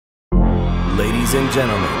Ladies and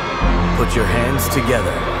gentlemen, put your hands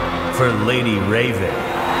together for Lady Raven.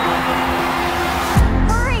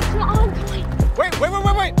 Hurry, come on, come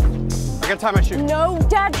on. Wait. I gotta tie my shoe. No,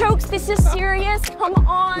 dad jokes, this is serious, come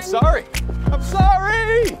on. I'm sorry.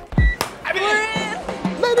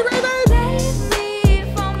 Lady Raven!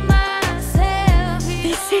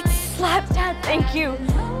 This it slaps, dad, thank you.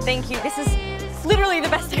 Thank you, this is literally the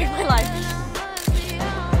best day of my life.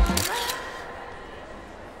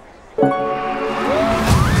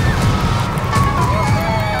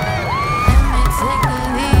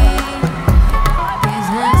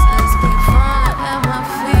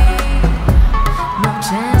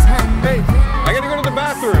 I gotta go to the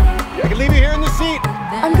bathroom. I can leave you here in the seat.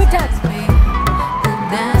 I'm good, Dad.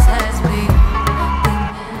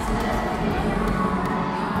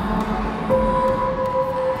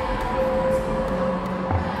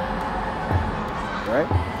 All right?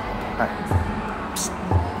 Hi. Psst.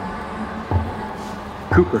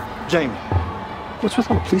 Cooper. Jamie. What's with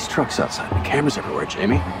all the police trucks outside? The cameras everywhere,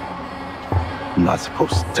 Jamie. I'm not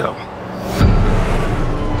supposed to tell.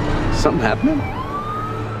 Something happening?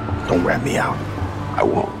 Don't rat me out. I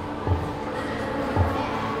won't.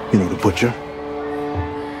 You know the butcher?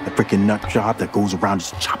 The freaking nut job that goes around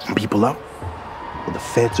just chopping people up? Well, the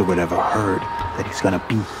feds or whatever heard that he's gonna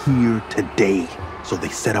be here today, so they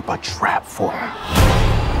set up a trap for him.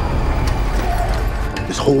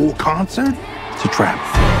 This whole concert, it's a trap.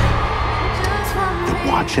 They're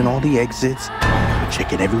watching all the exits, they're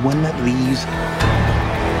checking everyone that leaves.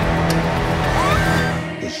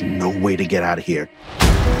 There's no way to get out of here.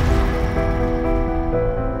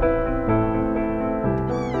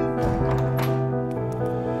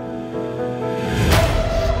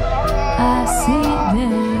 I see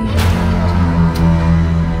them.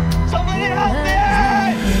 Somebody help me!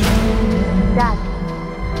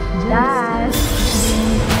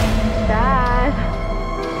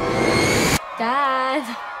 Dad.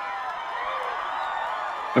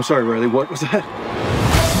 I'm sorry, Riley. What was that?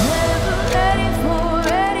 Never ready for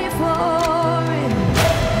it.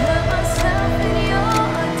 Hurt myself in your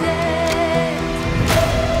debt.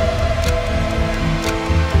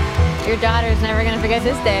 Your daughter's never gonna forget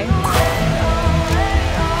this day.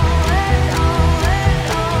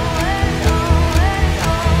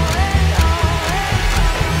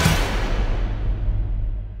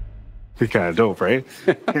 You're kind of dope, right?